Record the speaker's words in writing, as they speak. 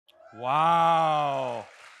Wow.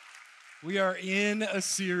 We are in a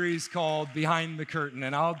series called Behind the Curtain,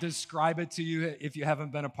 and I'll describe it to you if you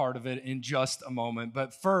haven't been a part of it in just a moment.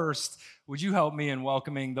 But first, would you help me in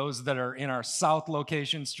welcoming those that are in our South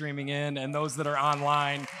location streaming in and those that are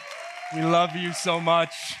online? We love you so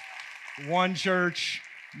much. One church,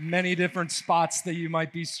 many different spots that you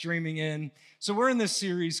might be streaming in. So we're in this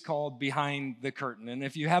series called Behind the Curtain. And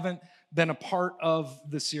if you haven't been a part of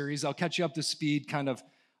the series, I'll catch you up to speed kind of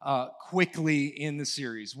quickly in the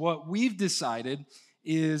series. What we've decided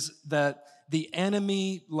is that the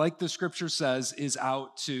enemy, like the scripture says, is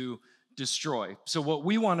out to destroy. So what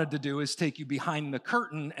we wanted to do is take you behind the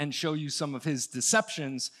curtain and show you some of his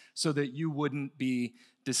deceptions so that you wouldn't be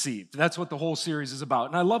deceived. That's what the whole series is about.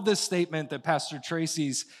 And I love this statement that Pastor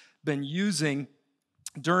Tracy's been using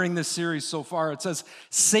during this series so far. It says,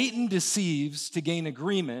 Satan deceives to gain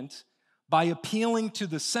agreement by appealing to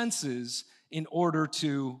the senses in order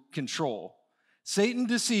to control. Satan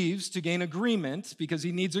deceives to gain agreement because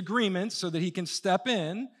he needs agreement so that he can step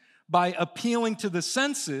in by appealing to the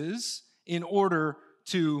senses in order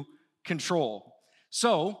to control.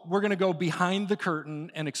 So we're going to go behind the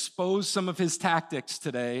curtain and expose some of his tactics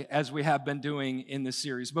today as we have been doing in this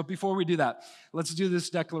series. But before we do that, let's do this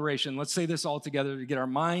declaration. Let's say this all together to get our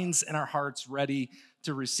minds and our hearts ready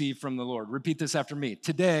to receive from the Lord. Repeat this after me.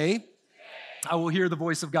 Today, I will hear the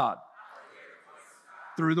voice of God.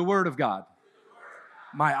 Through the word of God.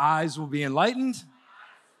 My eyes will be enlightened,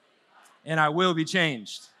 and I will be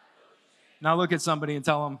changed. Now look at somebody and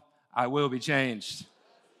tell them, I will be changed.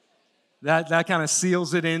 That kind of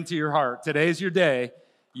seals it into your heart. Today's your day.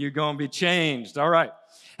 You're going to be changed. All right.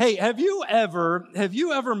 Hey, have you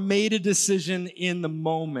ever made a decision in the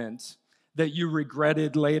moment that you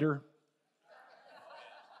regretted later?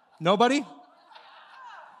 Nobody?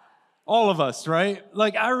 All of us, right?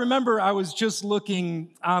 Like, I remember I was just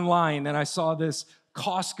looking online and I saw this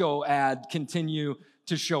Costco ad continue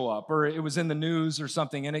to show up, or it was in the news or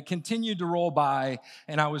something, and it continued to roll by,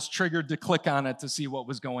 and I was triggered to click on it to see what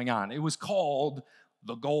was going on. It was called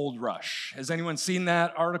The Gold Rush. Has anyone seen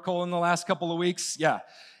that article in the last couple of weeks? Yeah.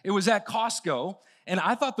 It was at Costco, and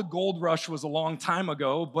I thought the gold rush was a long time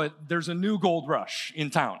ago, but there's a new gold rush in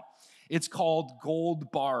town. It's called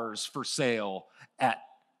gold bars for sale at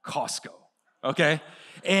Costco, okay?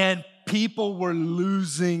 And people were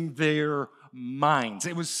losing their minds.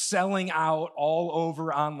 It was selling out all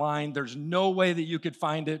over online. There's no way that you could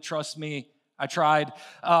find it. Trust me, I tried.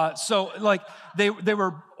 They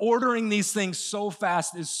were ordering these things so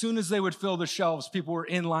fast. As soon as they would fill the shelves, people were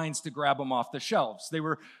in lines to grab them off the shelves. They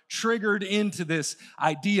were triggered into this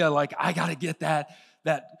idea like, I got to get that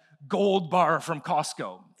gold bar from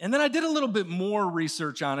Costco. And then I did a little bit more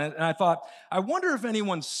research on it, and I thought, I wonder if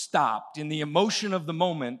anyone stopped in the emotion of the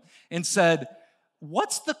moment and said,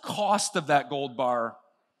 what's the cost of that gold bar,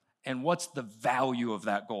 and what's the value of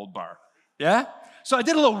that gold bar? Yeah? So I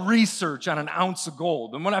did a little research on an ounce of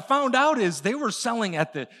gold, and what I found out is they were selling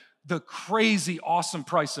at the crazy, awesome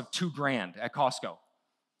price of $2,000 at Costco.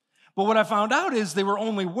 But what I found out is they were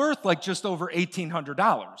only worth like just over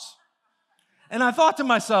 $1,800. And I thought to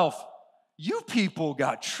myself, you people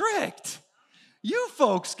got tricked. You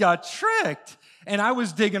folks got tricked. And I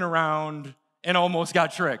was digging around and almost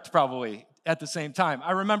got tricked probably at the same time.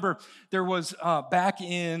 I remember there was back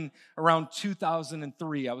in around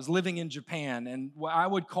 2003, I was living in Japan, and what I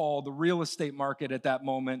would call the real estate market at that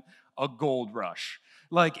moment a gold rush.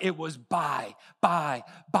 Like it was buy.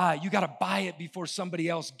 You got to buy it before somebody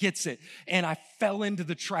else gets it. And I fell into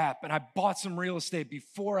the trap and I bought some real estate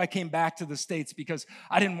before I came back to the States because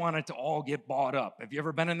I didn't want it to all get bought up. Have you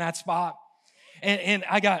ever been in that spot? And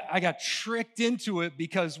I got tricked into it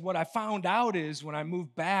because what I found out is when I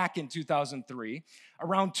moved back in 2003,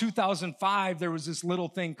 around 2005, there was this little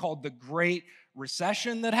thing called the Great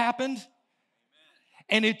Recession that happened.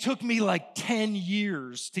 And it took me like 10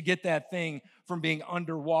 years to get that thing from being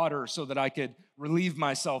underwater so that I could relieve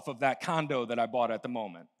myself of that condo that I bought at the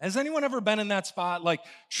moment. Has anyone ever been in that spot, like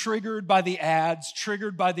triggered by the ads,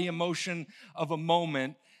 triggered by the emotion of a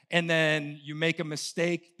moment, and then you make a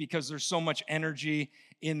mistake because there's so much energy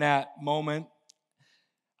in that moment?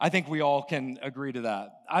 I think we all can agree to that.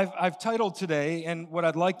 I've titled today, and what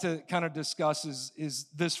I'd like to kind of discuss is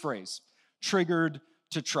this phrase, triggered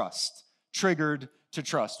to trust. Triggered to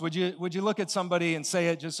trust. Would you look at somebody and say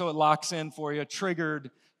it just so it locks in for you? Triggered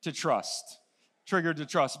to trust. Triggered to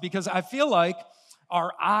trust. Because I feel like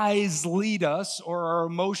our eyes lead us or our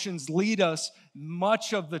emotions lead us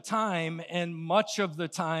much of the time, and much of the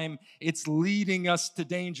time it's leading us to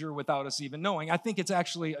danger without us even knowing. I think it's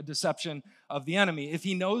actually a deception of the enemy. If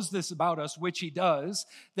he knows this about us, which he does,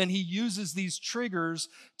 then he uses these triggers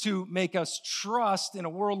to make us trust in a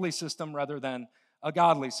worldly system rather than a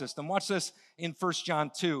godly system. Watch this in 1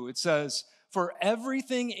 John 2. It says, "For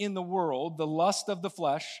everything in the world, the lust of the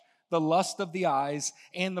flesh, the lust of the eyes,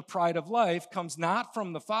 and the pride of life comes not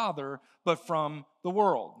from the Father, but from the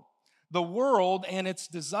world. The world and its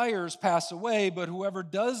desires pass away, but whoever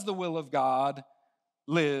does the will of God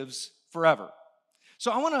lives forever."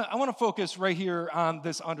 So I want to focus right here on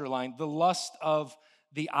this underline, the lust of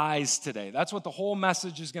the eyes today. That's what the whole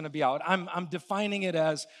message is going to be out. I'm defining it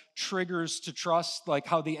as triggers to trust, like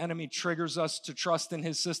how the enemy triggers us to trust in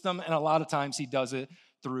his system, and a lot of times he does it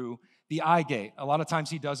through the eye gate. A lot of times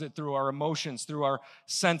he does it through our emotions, through our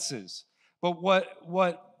senses. But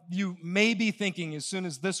what you may be thinking as soon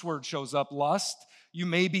as this word shows up, lust, you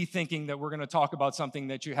may be thinking that we're going to talk about something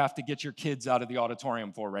that you have to get your kids out of the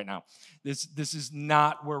auditorium for right now. This is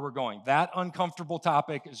not where we're going. That uncomfortable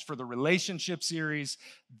topic is for the relationship series.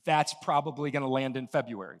 That's probably going to land in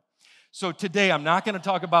February. So today I'm not going to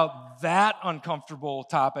talk about that uncomfortable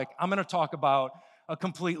topic. I'm going to talk about a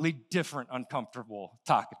completely different uncomfortable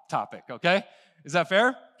topic, okay? Is that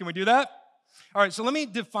fair? Can we do that? All right, so let me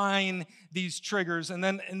define these triggers, and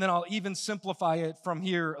then I'll even simplify it from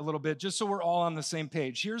here a little bit, just so we're all on the same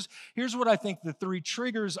page. Here's what I think the three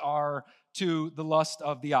triggers are to the lust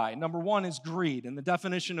of the eye. Number one is greed, and the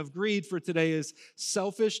definition of greed for today is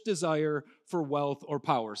selfish desire for wealth or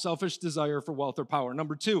power. Selfish desire for wealth or power.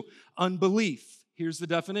 Number two, unbelief. Here's the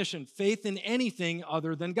definition: faith in anything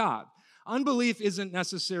other than God. Unbelief isn't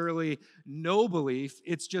necessarily no belief,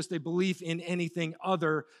 it's just a belief in anything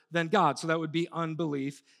other than God. So that would be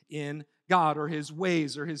unbelief in God or his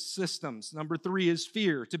ways or his systems. Number three is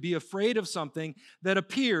fear, to be afraid of something that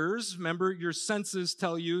appears, remember your senses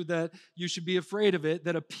tell you that you should be afraid of it,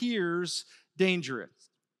 that appears dangerous.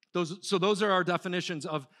 Those are our definitions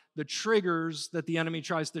of the triggers that the enemy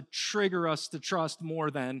tries to trigger us to trust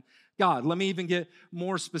more than God. Let me even get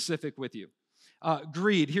more specific with you.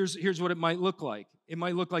 Greed, here's what it might look like. It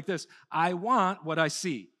might look like this. I want what I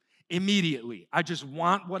see immediately. I just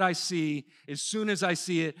want what I see. As soon as I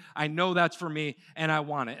see it, I know that's for me, and I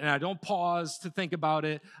want it. And I don't pause to think about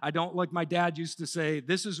it. I don't, like my dad used to say,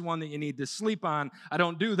 this is one that you need to sleep on. I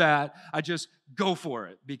don't do that. I just go for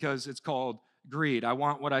it because it's called greed. I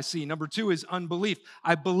want what I see. Number two is unbelief.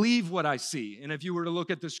 I believe what I see. And if you were to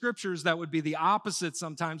look at the scriptures, that would be the opposite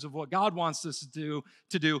sometimes of what God wants us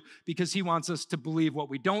to do, because he wants us to believe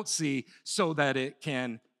what we don't see so that it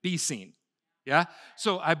can be seen. Yeah?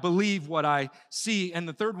 So I believe what I see. And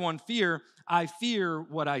the third one, fear. I fear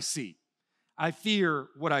what I see. I fear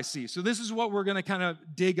what I see. So this is what we're going to kind of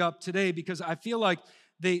dig up today, because I feel like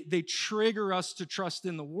they trigger us to trust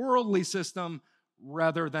in the worldly system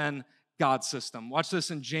rather than God's system. Watch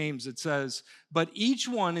this in James. It says, "But each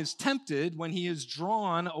one is tempted when he is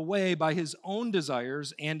drawn away by his own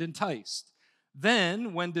desires and enticed.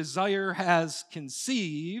 Then, when desire has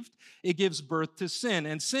conceived, it gives birth to sin.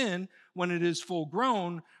 And sin, when it is full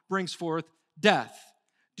grown, brings forth death.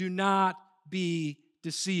 Do not be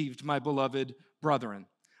deceived, my beloved brethren."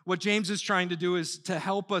 What James is trying to do is to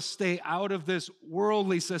help us stay out of this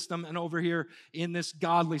worldly system and over here in this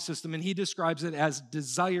godly system. And he describes it as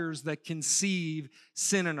desires that conceive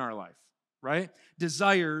sin in our life, right?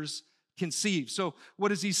 Desires conceive. So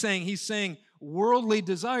what is he saying? He's saying worldly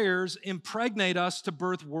desires impregnate us to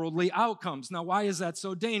birth worldly outcomes. Now, why is that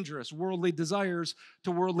so dangerous? Worldly desires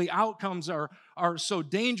to worldly outcomes are so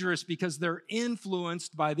dangerous because they're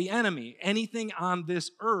influenced by the enemy. Anything on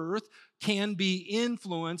this earth can be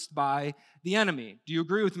influenced by the enemy. Do you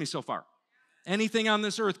agree with me so far? Anything on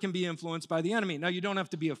this earth can be influenced by the enemy. Now, you don't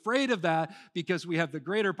have to be afraid of that because we have the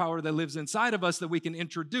greater power that lives inside of us that we can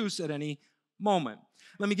introduce at any moment.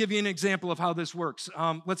 Let me give you an example of how this works.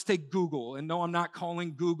 Let's take Google. And no, I'm not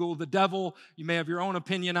calling Google the devil. You may have your own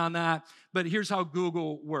opinion on that. But here's how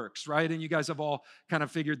Google works, right? And you guys have all kind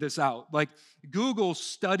of figured this out. Like, Google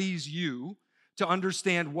studies you to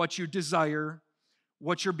understand what you desire,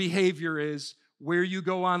 what your behavior is, where you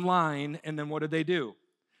go online, and then what do?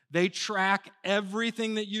 They track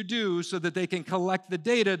everything that you do so that they can collect the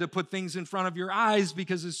data to put things in front of your eyes,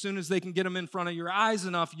 because as soon as they can get them in front of your eyes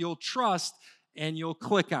enough, you'll trust and you'll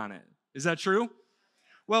click on it. Is that true?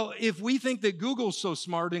 Well, if we think that Google's so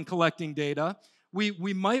smart in collecting data, we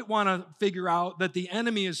might want to figure out that the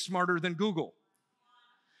enemy is smarter than Google.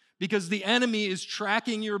 because the enemy is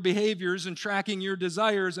tracking your behaviors and tracking your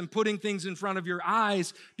desires and putting things in front of your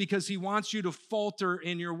eyes because he wants you to falter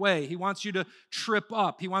in your way. He wants you to trip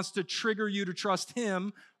up. He wants to trigger you to trust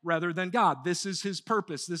him rather than God. This is his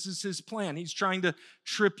purpose. This is his plan. He's trying to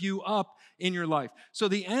trip you up in your life. So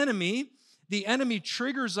the enemy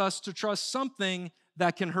triggers us to trust something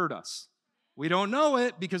that can hurt us. We don't know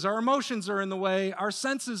it because our emotions are in the way, our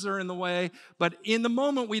senses are in the way, but in the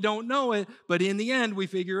moment we don't know it, but in the end we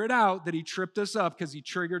figure it out that he tripped us up because he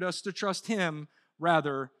triggered us to trust him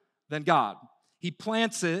rather than God. He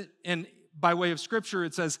plants it, and by way of scripture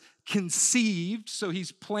it says conceived, so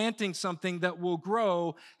he's planting something that will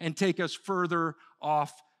grow and take us further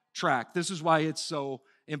off track. This is why it's so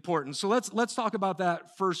important. So let's talk about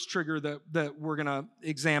that first trigger that we're going to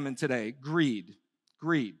examine today, greed.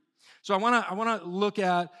 So I want to look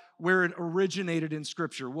at where it originated in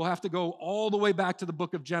Scripture. We'll have to go all the way back to the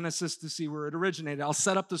book of Genesis to see where it originated. I'll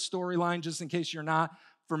set up the storyline just in case you're not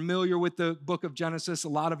familiar with the book of Genesis. A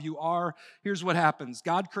lot of you are. Here's what happens.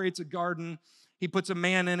 God creates a garden. He puts a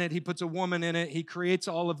man in it. He puts a woman in it. He creates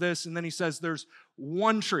all of this, and then he says there's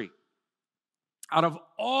one tree. Out of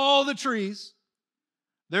all the trees,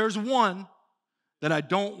 there's one that I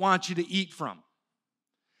don't want you to eat from.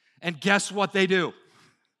 And guess what they do?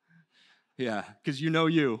 Yeah, because you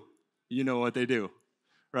know what they do,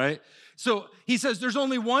 right? So he says, there's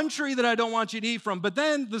only one tree that I don't want you to eat from. But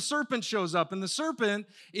then the serpent shows up, and the serpent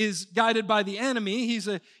is guided by the enemy. He's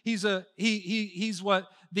what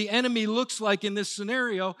the enemy looks like in this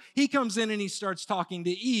scenario. He comes in and he starts talking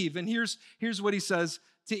to Eve. And here's what he says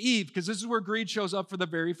to Eve, because this is where greed shows up for the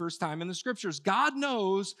very first time in the scriptures. God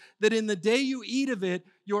knows that in the day you eat of it,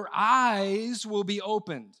 your eyes will be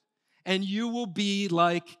opened, and you will be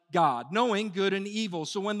like God, knowing good and evil.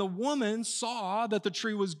 So when the woman saw that the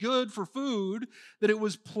tree was good for food, that it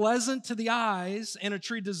was pleasant to the eyes, and a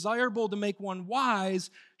tree desirable to make one wise,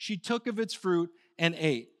 she took of its fruit and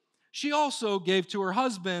ate. She also gave to her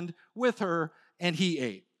husband with her, and he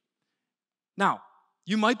ate. Now,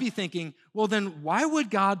 you might be thinking, well, then why would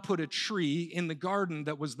God put a tree in the garden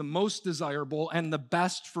that was the most desirable and the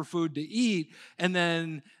best for food to eat, and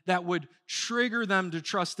then that would trigger them to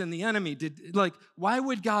trust in the enemy? Why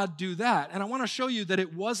would God do that? And I want to show you that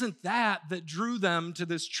it wasn't that drew them to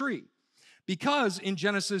this tree. Because in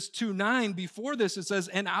Genesis 2:9, before this, it says,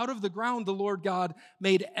 and out of the ground the Lord God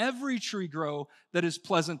made every tree grow that is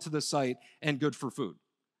pleasant to the sight and good for food.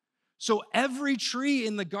 So every tree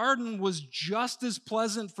in the garden was just as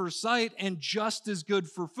pleasant for sight and just as good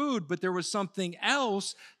for food, but there was something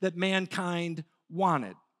else that mankind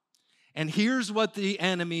wanted. And here's what the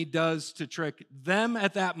enemy does to trick them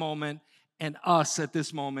at that moment and us at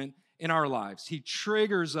this moment in our lives. He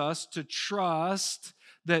triggers us to trust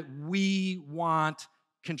that we want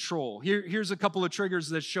control. Here's a couple of triggers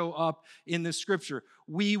that show up in this scripture.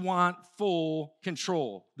 We want full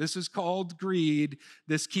control. This is called greed.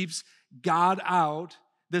 This keeps God out.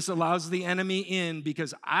 This allows the enemy in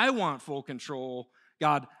because I want full control.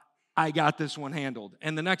 God, I got this one handled.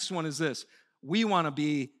 And the next one is this. We want to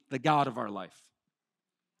be the God of our life.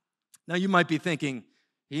 Now you might be thinking,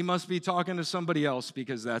 he must be talking to somebody else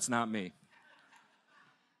because that's not me.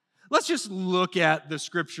 Let's just look at the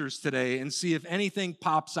scriptures today and see if anything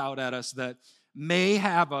pops out at us that may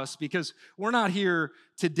have us, because we're not here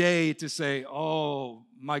today to say, oh,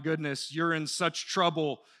 my goodness, you're in such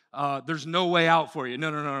trouble. There's no way out for you.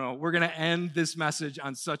 No. We're going to end this message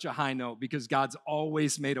on such a high note because God's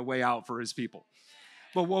always made a way out for his people.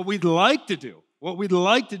 But what we'd like to do,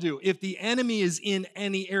 if the enemy is in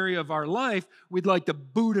any area of our life, we'd like to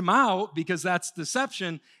boot him out because that's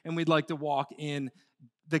deception, and we'd like to walk in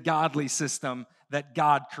the godly system that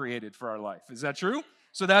God created for our life. Is that true?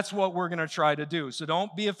 So that's what we're going to try to do. So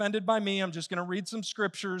don't be offended by me. I'm just going to read some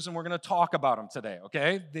scriptures and we're going to talk about them today,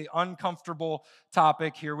 okay? The uncomfortable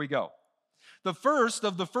topic, here we go. The first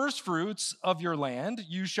of the first fruits of your land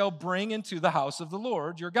you shall bring into the house of the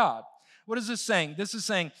Lord your God. What is this saying? This is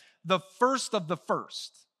saying the first of the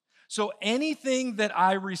first. So anything that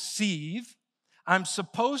I receive, I'm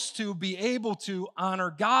supposed to be able to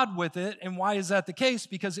honor God with it. And why is that the case?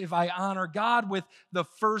 Because if I honor God with the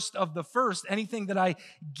first of the first, anything that I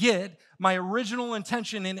get, my original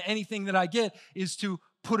intention in anything that I get is to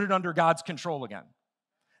put it under God's control again.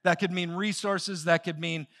 That could mean resources. That could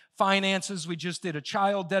mean finances. We just did a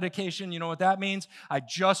child dedication. You know what that means? I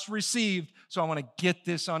just received, so I want to get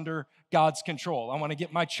this under God's control. I want to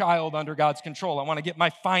get my child under God's control. I want to get my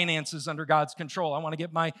finances under God's control. I want to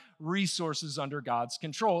get my resources under God's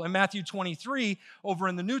control. In Matthew 23, over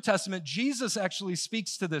in the New Testament, Jesus actually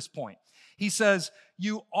speaks to this point. he says,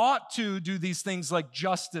 you ought to do these things like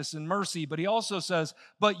justice and mercy, but he also says,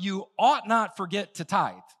 but you ought not forget to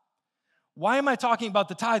tithe. Why am I talking about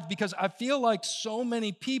the tithe? Because I feel like so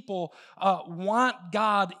many people want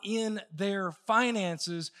God in their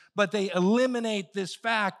finances, but they eliminate this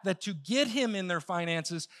fact that to get him in their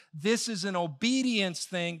finances, this is an obedience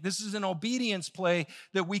thing. This is an obedience play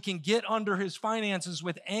that we can get under his finances.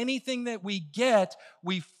 With anything that we get,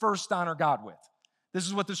 we first honor God with. This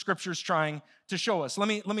is what the scripture is trying to show us. Let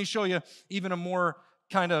me show you even a more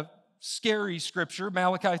kind of scary scripture,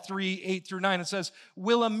 Malachi 3, 8 through 9. It says,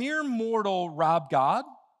 will a mere mortal rob God?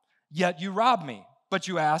 Yet you rob me. But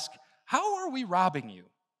you ask, how are we robbing you?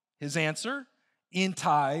 His answer, in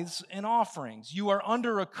tithes and offerings. You are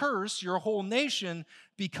under a curse, your whole nation,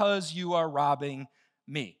 because you are robbing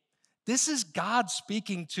me. This is God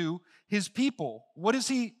speaking to his people. What is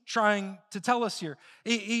he trying to tell us here?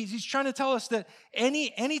 He's trying to tell us that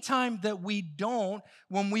anytime that we don't,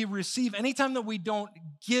 when we receive, anytime that we don't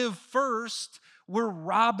give first, we're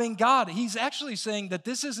robbing God. He's actually saying that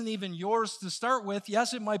this isn't even yours to start with.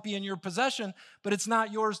 Yes, it might be in your possession, but it's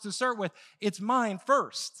not yours to start with. It's mine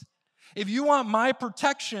first. If you want my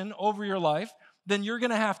protection over your life, then you're going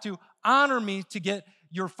to have to honor me to get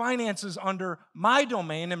your finances under my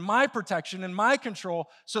domain and my protection and my control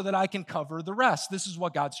so that I can cover the rest. This is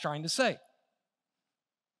what God's trying to say.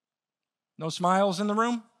 No smiles in the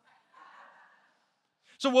room?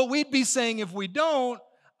 So what we'd be saying if we don't,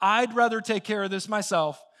 I'd rather take care of this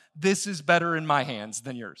myself. This is better in my hands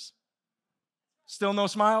than yours. Still no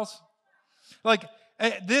smiles? Like,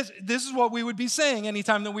 this is what we would be saying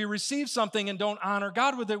anytime that we receive something and don't honor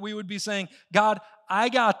God with it. We would be saying, God, I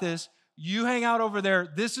got this. You hang out over there.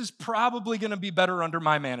 This is probably going to be better under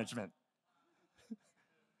my management.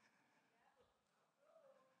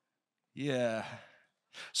 Yeah.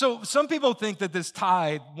 So some people think that this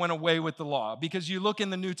tithe went away with the law because you look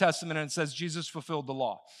in the New Testament and it says Jesus fulfilled the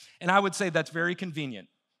law. And I would say that's very convenient.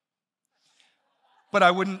 But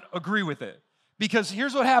I wouldn't agree with it. Because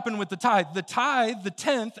here's what happened with the tithe. The tithe, the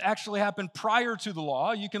tenth, actually happened prior to the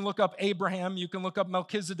law. You can look up Abraham. You can look up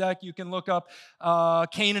Melchizedek. You can look up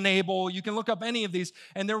Cain and Abel. You can look up any of these.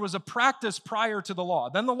 And there was a practice prior to the law.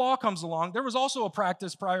 Then the law comes along. There was also a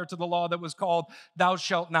practice prior to the law that was called thou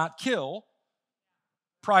shalt not kill.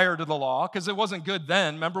 Prior to the law, because it wasn't good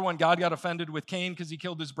then. Remember when God got offended with Cain because he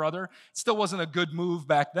killed his brother? It still wasn't a good move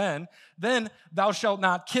back then. Then thou shalt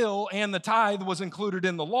not kill, and the tithe was included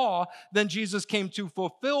in the law. Then Jesus came to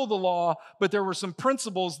fulfill the law, but there were some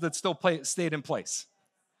principles that still stayed in place.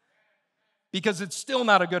 Because it's still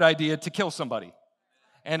not a good idea to kill somebody.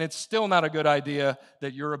 And it's still not a good idea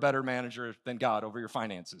that you're a better manager than God over your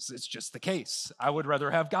finances. It's just the case. I would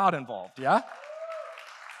rather have God involved, yeah?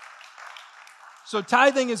 So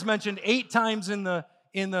tithing is mentioned 8 times in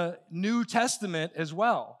the New Testament as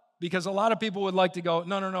well, because a lot of people would like to go,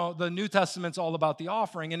 no, the New Testament's all about the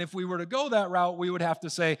offering. And if we were to go that route, we would have to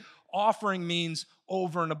say offering means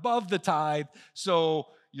over and above the tithe. So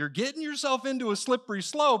you're getting yourself into a slippery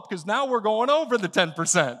slope because now we're going over the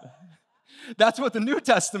 10%. That's what the New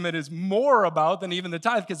Testament is more about than even the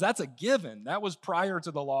tithe, because that's a given. That was prior to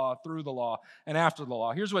the law, through the law, and after the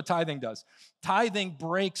law. Here's what tithing does. Tithing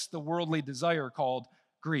breaks the worldly desire called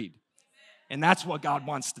greed. And that's what God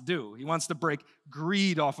wants to do. He wants to break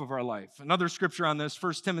greed off of our life. Another scripture on this,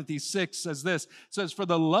 1 Timothy 6 says this. It says, for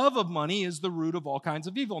the love of money is the root of all kinds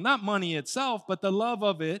of evil. Not money itself, but the love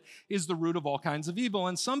of it is the root of all kinds of evil.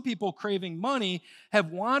 And some people craving money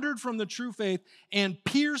have wandered from the true faith and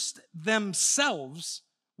pierced themselves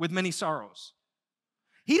with many sorrows.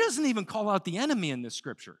 He doesn't even call out the enemy in this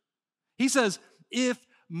scripture. He says, if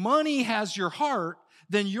money has your heart,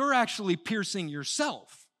 then you're actually piercing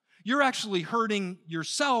yourself. You're actually hurting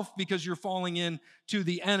yourself because you're falling into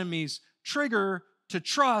the enemy's trigger to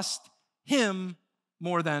trust him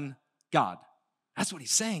more than God. That's what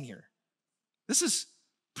he's saying here. This is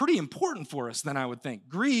pretty important for us then, I would think.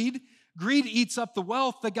 Greed eats up the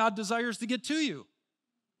wealth that God desires to get to you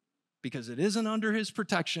because it isn't under his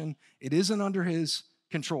protection. It isn't under his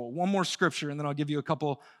control. One more scripture, and then I'll give you a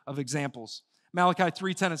couple of examples. Malachi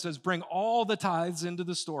 3:10, it says, bring all the tithes into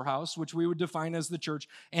the storehouse, which we would define as the church,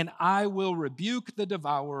 and I will rebuke the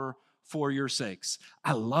devourer for your sakes.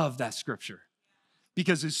 I love that scripture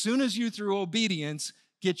because as soon as you, through obedience,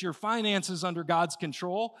 get your finances under God's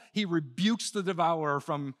control, he rebukes the devourer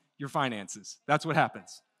from your finances. That's what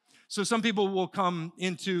happens. So some people will come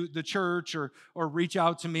into the church or reach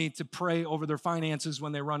out to me to pray over their finances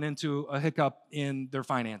when they run into a hiccup in their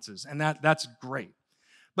finances, and that's great.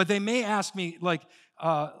 But they may ask me, like,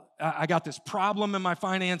 I got this problem in my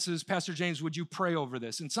finances. Pastor James, would you pray over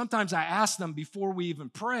this? And sometimes I ask them before we even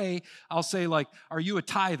pray, I'll say like, are you a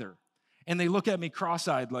tither? And they look at me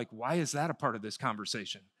cross-eyed like, why is that a part of this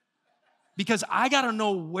conversation? Because I got to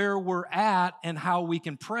know where we're at and how we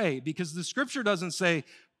can pray. Because the scripture doesn't say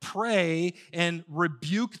pray and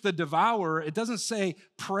rebuke the devourer. It doesn't say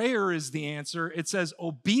prayer is the answer. It says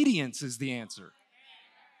obedience is the answer.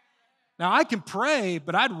 Now, I can pray,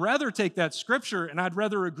 but I'd rather take that scripture and I'd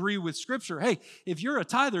rather agree with scripture. Hey, if you're a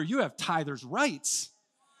tither, you have tither's rights.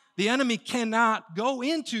 The enemy cannot go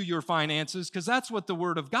into your finances because that's what the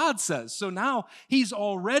word of God says. So now he's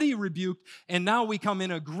already rebuked, and now we come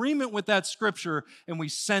in agreement with that scripture and we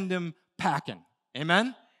send him packing.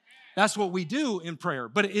 Amen? That's what we do in prayer.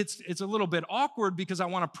 But it's a little bit awkward because I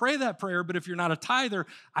want to pray that prayer, but if you're not a tither,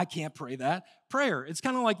 I can't pray that prayer. It's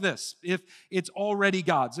kind of like this. If it's already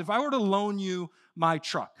God's. If I were to loan you my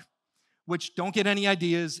truck, which don't get any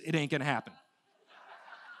ideas, it ain't going to happen.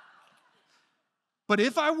 But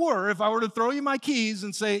if I were to throw you my keys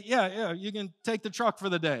and say, yeah, you can take the truck for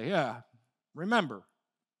the day. Yeah, remember,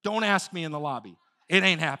 don't ask me in the lobby. It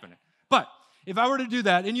ain't happening. But if I were to do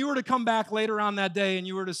that and you were to come back later on that day and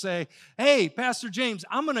you were to say, hey, Pastor James,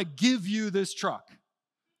 I'm going to give you this truck.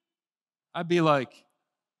 I'd be like,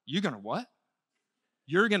 you're going to what?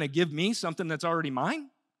 You're going to give me something that's already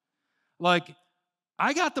mine? Like,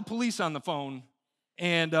 I got the police on the phone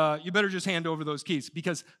and you better just hand over those keys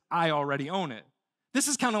because I already own it. This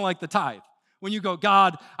is kind of like the tithe. When you go,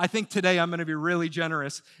 God, I think today I'm going to be really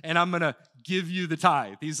generous and I'm going to give you the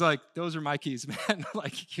tithe. He's like, those are my keys, man.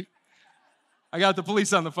 Like, I got the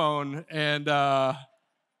police on the phone and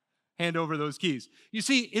hand over those keys. You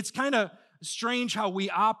see, it's kind of strange how we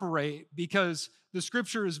operate because the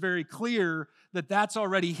scripture is very clear that that's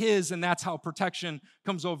already his and that's how protection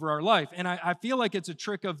comes over our life. And I feel like it's a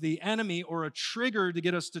trick of the enemy or a trigger to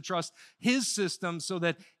get us to trust his system so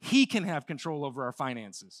that he can have control over our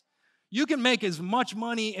finances. You can make as much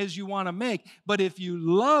money as you want to make, but if you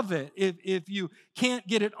love it, if you can't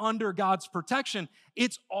get it under God's protection,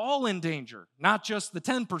 it's all in danger, not just the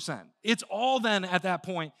 10%. It's all then at that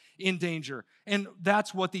point in danger. And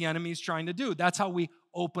that's what the enemy is trying to do. That's how we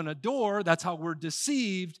open a door. That's how we're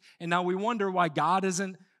deceived. And now we wonder why God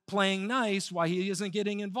isn't playing nice, why he isn't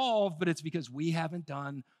getting involved, but it's because we haven't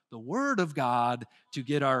done the word of God to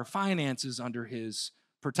get our finances under his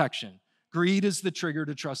protection. Greed is the trigger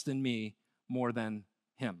to trust in me more than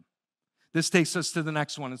him. This takes us to the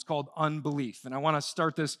next one. It's called unbelief. And I want to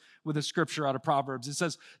start this with a scripture out of Proverbs. It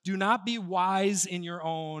says, do not be wise in your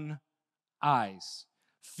own eyes.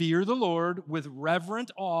 Fear the Lord with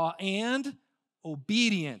reverent awe and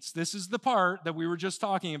obedience. This is the part that we were just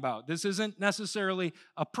talking about. This isn't necessarily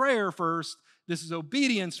a prayer first. This is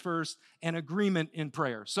obedience first and agreement in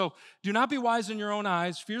prayer. So do not be wise in your own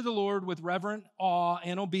eyes. Fear the Lord with reverent awe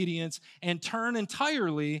and obedience and turn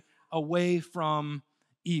entirely away from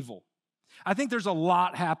evil. I think there's a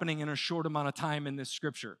lot happening in a short amount of time in this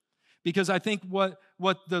scripture. Because I think what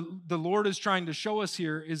the Lord is trying to show us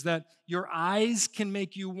here is that your eyes can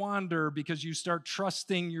make you wander because you start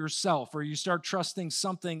trusting yourself or you start trusting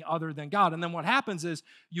something other than God. And then what happens is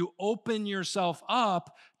you open yourself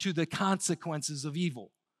up to the consequences of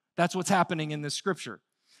evil. That's what's happening in this scripture.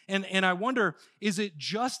 And I wonder, is it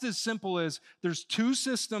just as simple as there's two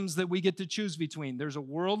systems that we get to choose between? There's a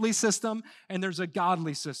worldly system and there's a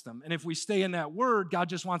godly system. And if we stay in that word, God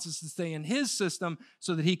just wants us to stay in his system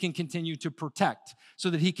so that he can continue to protect, so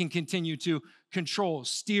that he can continue to control,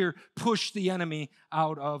 steer, push the enemy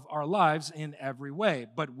out of our lives in every way.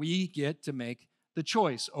 But we get to make the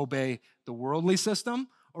choice, obey the worldly system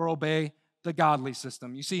or obey the godly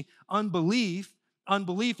system. You see,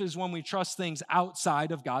 Unbelief is when we trust things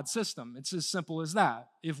outside of God's system. It's as simple as that.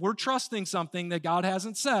 If we're trusting something that God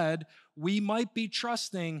hasn't said, we might be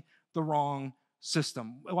trusting the wrong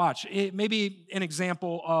system. Watch, it may be an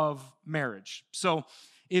example of marriage. So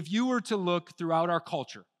if you were to look throughout our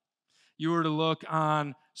culture, you were to look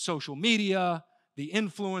on social media, the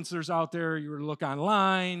influencers out there, you were to look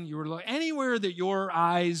online, you were to look anywhere that your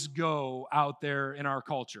eyes go out there in our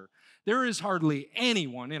culture, there is hardly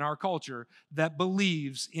anyone in our culture that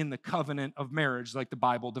believes in the covenant of marriage like the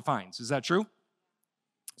Bible defines. Is that true?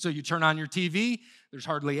 So you turn on your TV, there's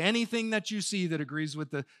hardly anything that you see that agrees with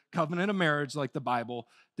the covenant of marriage like the Bible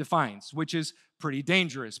defines, which is pretty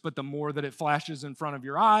dangerous. But the more that it flashes in front of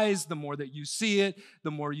your eyes, the more that you see it, the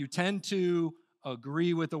more you tend to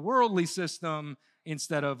agree with the worldly system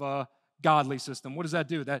instead of a godly system. What does that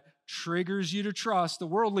do? That triggers you to trust the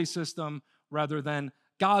worldly system rather than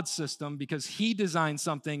God's system because he designed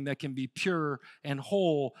something that can be pure and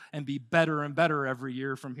whole and be better and better every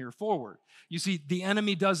year from here forward. You see, the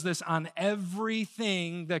enemy does this on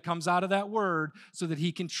everything that comes out of that word so that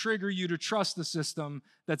he can trigger you to trust the system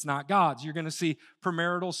that's not God's. You're going to see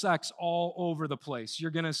premarital sex all over the place.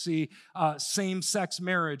 You're going to see same-sex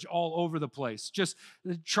marriage all over the place. Just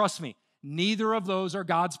trust me, neither of those are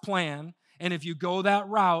God's plan. And if you go that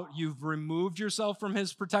route, you've removed yourself from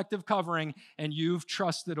his protective covering and you've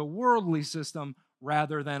trusted a worldly system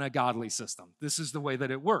rather than a godly system. This is the way that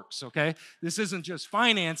it works, okay? This isn't just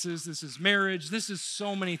finances, this is marriage, this is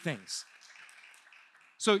so many things.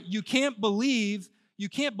 So you can't believe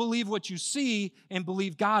what you see and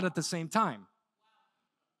believe God at the same time.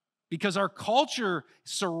 Because our culture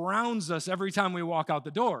surrounds us every time we walk out the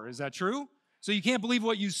door. Is that true? So you can't believe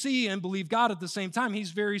what you see and believe God at the same time.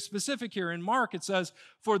 He's very specific here. In Mark, it says,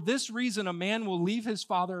 "For this reason, a man will leave his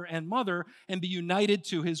father and mother and be united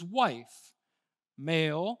to his wife,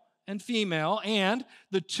 male and female, and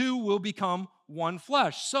the two will become one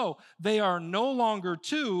flesh." So they are no longer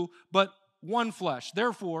two, but one flesh.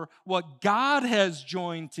 Therefore, what God has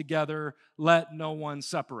joined together, let no one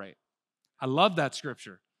separate. I love that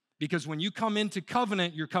scripture. Because when you come into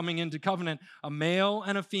covenant, you're coming into covenant, a male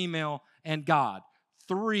and a female and God.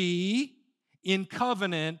 3 in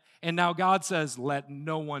covenant, and now God says, let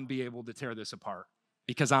no one be able to tear this apart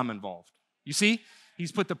because I'm involved. You see?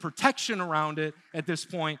 He's put the protection around it at this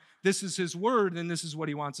point. This is his word, and this is what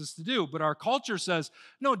he wants us to do. But our culture says,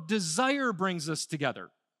 no, desire brings us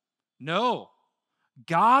together. No,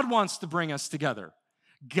 God wants to bring us together.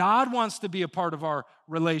 God wants to be a part of our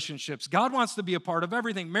relationships. God wants to be a part of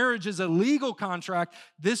everything. Marriage is a legal contract.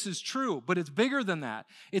 This is true, but it's bigger than that.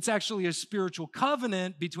 It's actually a spiritual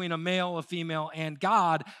covenant between a male, a female, and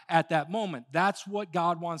God at that moment. That's what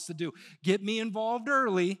God wants to do. Get me involved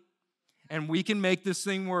early, and we can make this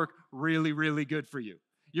thing work really, really good for you.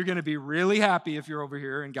 You're going to be really happy if you're over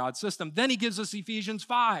here in God's system. Then he gives us Ephesians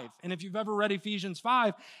 5. And if you've ever read Ephesians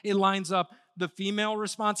 5, it lines up the female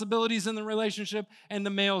responsibilities in the relationship and the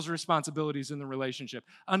male's responsibilities in the relationship.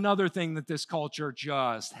 Another thing that this culture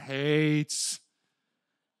just hates.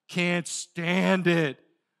 Can't stand it.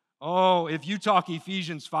 Oh, if you talk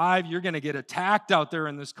Ephesians 5, you're going to get attacked out there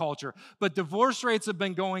in this culture. But divorce rates have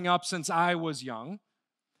been going up since I was young.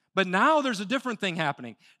 But now there's a different thing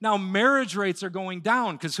happening. Now marriage rates are going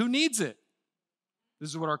down because who needs it? This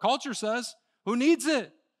is what our culture says. Who needs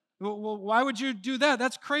it? Well, why would you do that?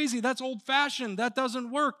 That's crazy. That's old-fashioned. That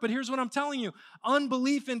doesn't work. But here's what I'm telling you.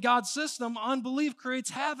 Unbelief in God's system, unbelief creates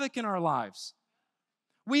havoc in our lives.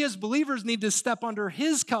 We as believers need to step under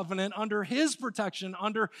his covenant, under his protection,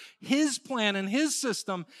 under his plan and his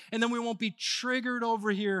system, and then we won't be triggered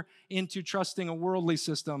over here into trusting a worldly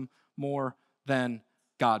system more than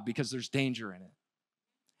God, because there's danger in it.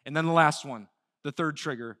 And then the last one, the third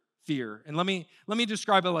trigger, fear. And let me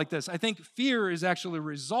describe it like this. I think fear is actually a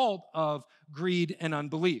result of greed and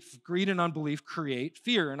unbelief. Greed and unbelief create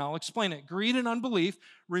fear, and I'll explain it. Greed and unbelief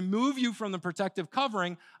remove you from the protective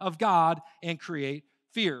covering of God and create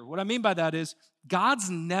fear. What I mean by that is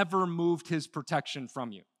God's never moved his protection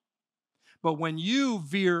from you. But when you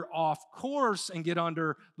veer off course and get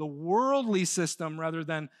under the worldly system rather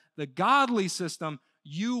than the godly system,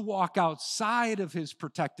 you walk outside of his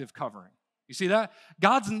protective covering. You see that?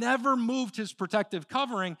 God's never moved his protective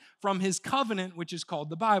covering from his covenant, which is called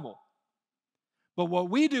the Bible. But what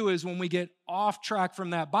we do is when we get off track from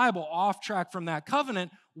that Bible, off track from that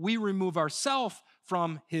covenant, we remove ourselves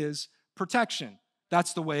from his protection.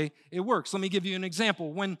 That's the way it works. Let me give you an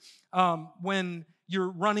example. When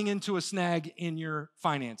you're running into a snag in your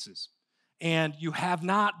finances, and you have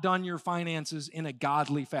not done your finances in a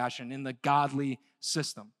godly fashion, in the godly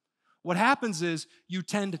system. What happens is you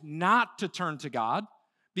tend not to turn to God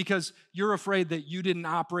because you're afraid that you didn't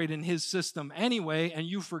operate in his system anyway, and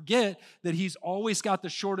you forget that he's always got the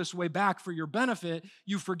shortest way back for your benefit.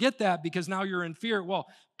 You forget that because now you're in fear. Well,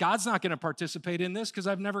 God's not going to participate in this because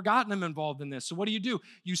I've never gotten him involved in this. So what do?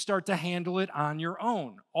 You start to handle it on your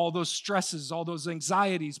own. All those stresses, all those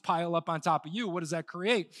anxieties pile up on top of you. What does that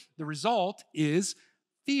create? The result is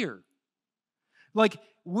fear. Like,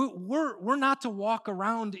 we're not to walk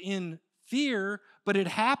around in fear, but it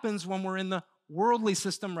happens when we're in the worldly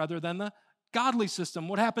system rather than the godly system.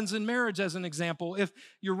 What happens in marriage, as an example, if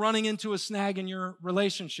you're running into a snag in your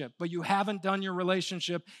relationship, but you haven't done your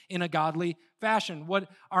relationship in a godly fashion. What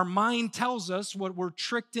our mind tells us, what we're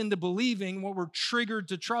tricked into believing, what we're triggered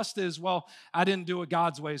to trust is, well, I didn't do it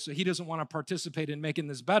God's way, so he doesn't want to participate in making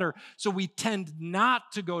this better. So we tend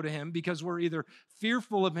not to go to him because we're either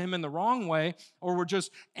fearful of him in the wrong way, or we're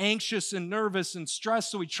just anxious and nervous and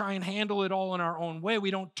stressed, so we try and handle it all in our own way.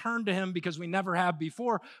 We don't turn to him because we never have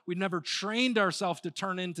before. We've never trained ourselves to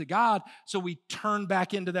turn into God, so we turn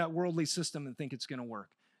back into that worldly system and think it's going to work,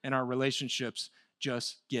 and our relationships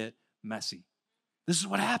just get messy. This is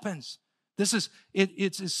what happens. It's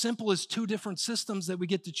as simple as two different systems that we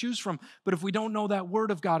get to choose from. But if we don't know that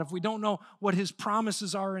word of God, if we don't know what his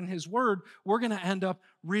promises are in his word, we're going to end up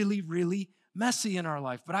really, really messy in our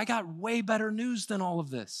life. But I got way better news than all of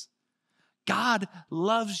this. God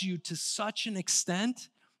loves you to such an extent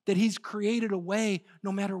that he's created a way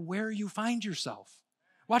no matter where you find yourself.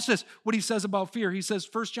 Watch this, what he says about fear. He says,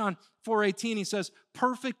 1 John 4:18, he says,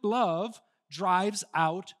 perfect love drives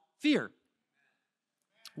out fear.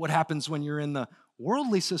 What happens when you're in the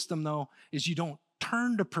worldly system, though, is you don't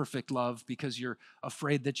turn to perfect love because you're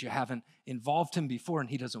afraid that you haven't involved him before and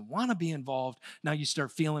he doesn't want to be involved. Now you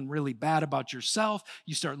start feeling really bad about yourself.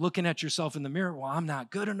 You start looking at yourself in the mirror. Well, I'm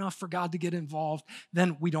not good enough for God to get involved.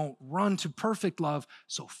 Then we don't run to perfect love,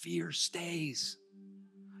 so fear stays.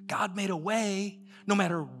 God made a way no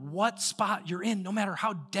matter what spot you're in, no matter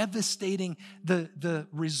how devastating the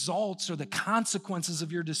results or the consequences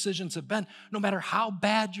of your decisions have been, no matter how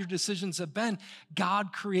bad your decisions have been,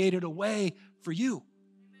 God created a way for you.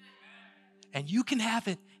 And you can have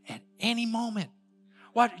it at any moment.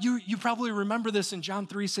 What you probably remember this in John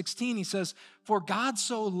 3:16. He says, for God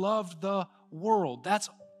so loved the world. That's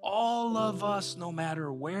all of us, no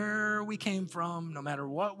matter where we came from, no matter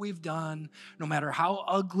what we've done, no matter how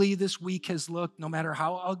ugly this week has looked, no matter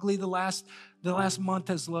how ugly the last month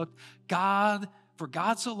has looked, for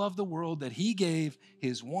God so loved the world that he gave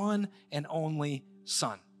his one and only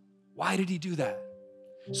son. Why did he do that?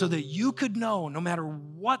 So that you could know, no matter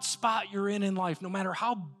what spot you're in life, no matter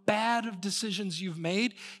how bad of decisions you've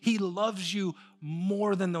made, he loves you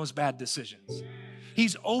more than those bad decisions.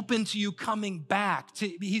 He's open to you coming back.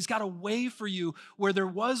 He's got a way for you where there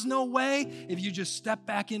was no way. If you just step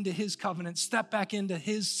back into his covenant, step back into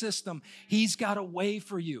his system, he's got a way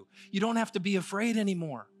for you. You don't have to be afraid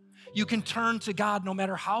anymore. You can turn to God no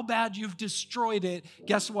matter how bad you've destroyed it.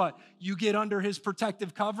 Guess what? You get under his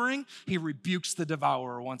protective covering, he rebukes the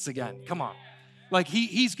devourer once again. Come on. Like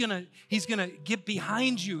he's gonna get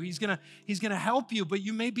behind you. He's gonna help you. But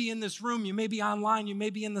you may be in this room, you may be online, you may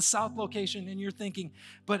be in the South location, and you're thinking,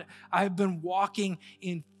 but I've been walking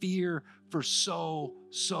in fear for so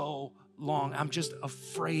long. I'm just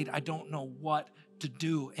afraid. I don't know what to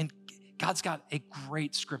do. And God's got a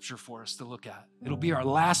great scripture for us to look at. It'll be our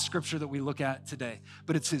last scripture that we look at today,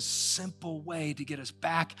 but it's his simple way to get us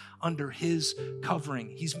back under his covering.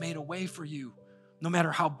 He's made a way for you. No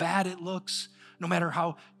matter how bad it looks, no matter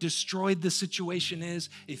how destroyed the situation is,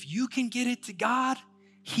 if you can get it to God,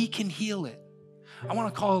 he can heal it. I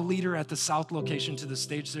want to call a leader at the South location to the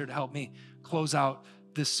stage there to help me close out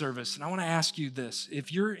this service. And I want to ask you this.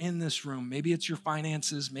 If you're in this room, maybe it's your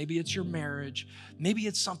finances, maybe it's your marriage, maybe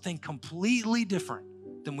it's something completely different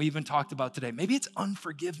than we even talked about today. Maybe it's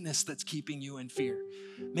unforgiveness that's keeping you in fear.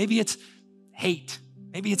 Maybe it's hate.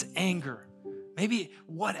 Maybe it's anger. Maybe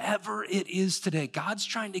whatever it is today, God's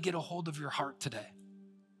trying to get a hold of your heart today.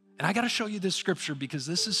 And I got to show you this scripture because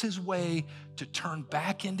this is his way to turn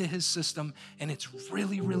back into his system, and it's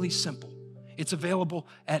really, really simple. It's available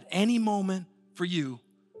at any moment for you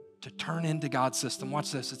to turn into God's system.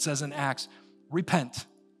 Watch this. It says in Acts, repent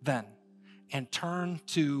then and turn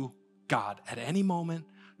to God at any moment,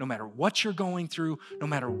 no matter what you're going through, no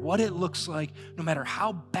matter what it looks like, no matter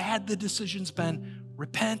how bad the decision's been,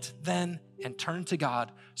 repent then and turn to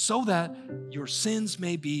God so that your sins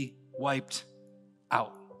may be wiped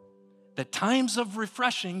out. That times of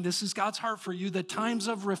refreshing, this is God's heart for you, that times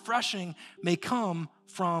of refreshing may come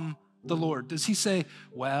from the Lord. Does he say,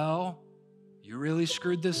 well, you really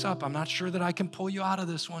screwed this up. I'm not sure that I can pull you out of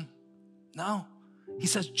this one. No. He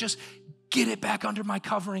says, just get it back under my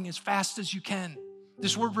covering as fast as you can.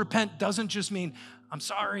 This word repent doesn't just mean, I'm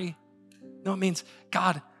sorry. No, it means,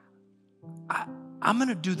 God, I'm going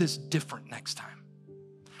to do this different next time.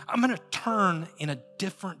 I'm going to turn in a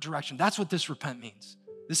different direction. That's what this repent means.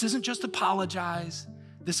 This isn't just apologize.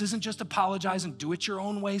 This isn't just apologize and do it your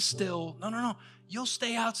own way still. No. You'll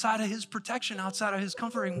stay outside of his protection, outside of his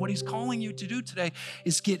comforting. What he's calling you to do today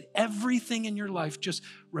is get everything in your life. Just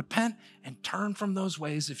repent and turn from those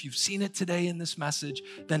ways. If you've seen it today in this message,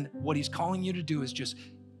 then what he's calling you to do is just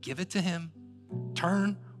give it to him,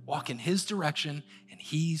 turn, walk in his direction, and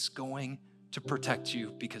he's going to protect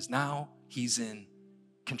you because now he's in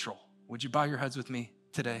control. Would you bow your heads with me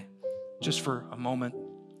today, just for a moment?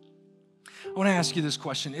 I want to ask you this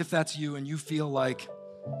question. If that's you and you feel like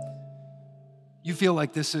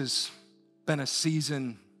this has been a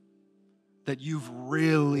season that you've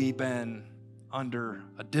really been under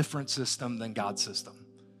a different system than God's system.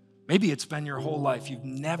 Maybe it's been your whole life. You've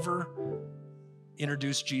never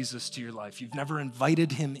introduced Jesus to your life. You've never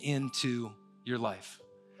invited him into your life.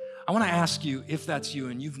 I want to ask you, if that's you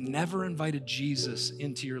and you've never invited Jesus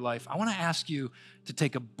into your life, I want to ask you to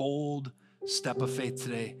take a bold step of faith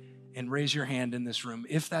today and raise your hand in this room.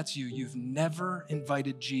 If that's you, you've never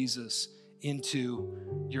invited Jesus into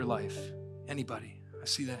your life. Anybody? I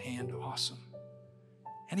see that hand. Awesome.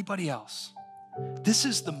 Anybody else? This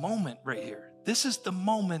is the moment right here. This is the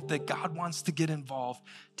moment that God wants to get involved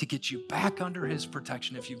to get you back under his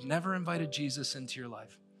protection if you've never invited Jesus into your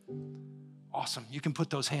life. Awesome. You can put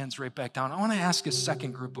those hands right back down. I want to ask a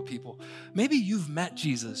second group of people. Maybe you've met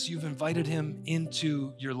Jesus. You've invited him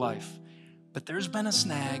into your life, but there's been a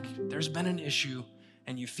snag, there's been an issue,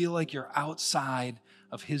 and you feel like you're outside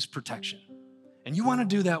of his protection. And you want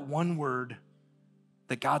to do that one word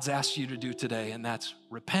that God's asked you to do today, and that's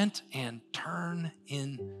repent and turn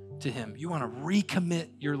into him. You want to recommit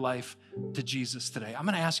your life to Jesus today. I'm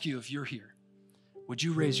going to ask you, if you're here, would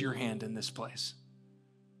you raise your hand in this place?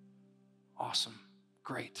 Awesome.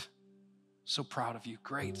 Great. So proud of you.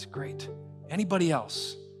 Great, great. Anybody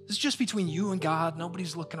else? This is just between you and God.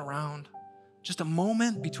 Nobody's looking around. Just a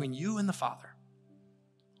moment between you and the Father.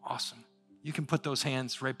 Awesome. You can put those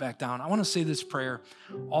hands right back down. I want to say this prayer.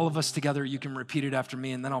 All of us together, you can repeat it after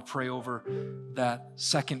me, and then I'll pray over that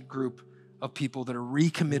second group of people that are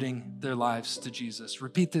recommitting their lives to Jesus.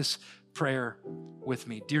 Repeat this prayer with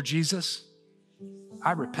me. Dear Jesus,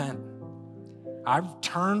 I repent. I've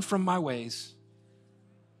turned from my ways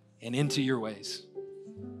and into your ways.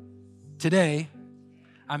 Today,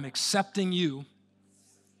 I'm accepting you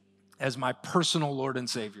as my personal Lord and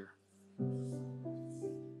Savior.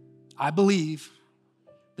 I believe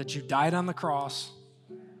that you died on the cross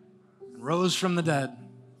and rose from the dead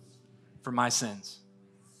for my sins.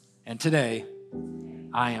 And today,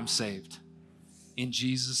 I am saved. In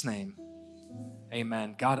Jesus' name,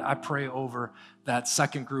 amen. God, I pray over that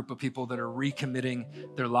second group of people that are recommitting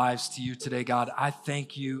their lives to you today. God, I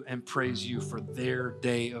thank you and praise you for their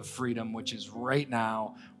day of freedom, which is right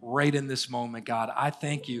now, right in this moment, God. I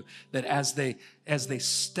thank you that as they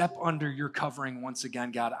step under your covering once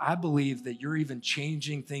again, God, I believe that you're even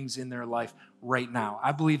changing things in their life right now.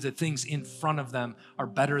 I believe that things in front of them are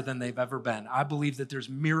better than they've ever been. I believe that there's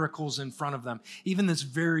miracles in front of them. Even this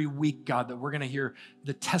very week, God, that we're going to hear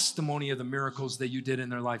the testimony of the miracles that you did in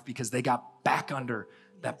their life because they got back under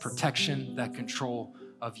that protection, that control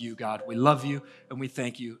of you, God. We love you and we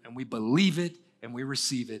thank you and we believe it and we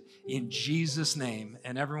receive it in Jesus' name.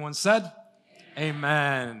 And everyone said,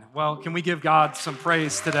 amen. Well, can we give God some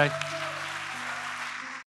praise today?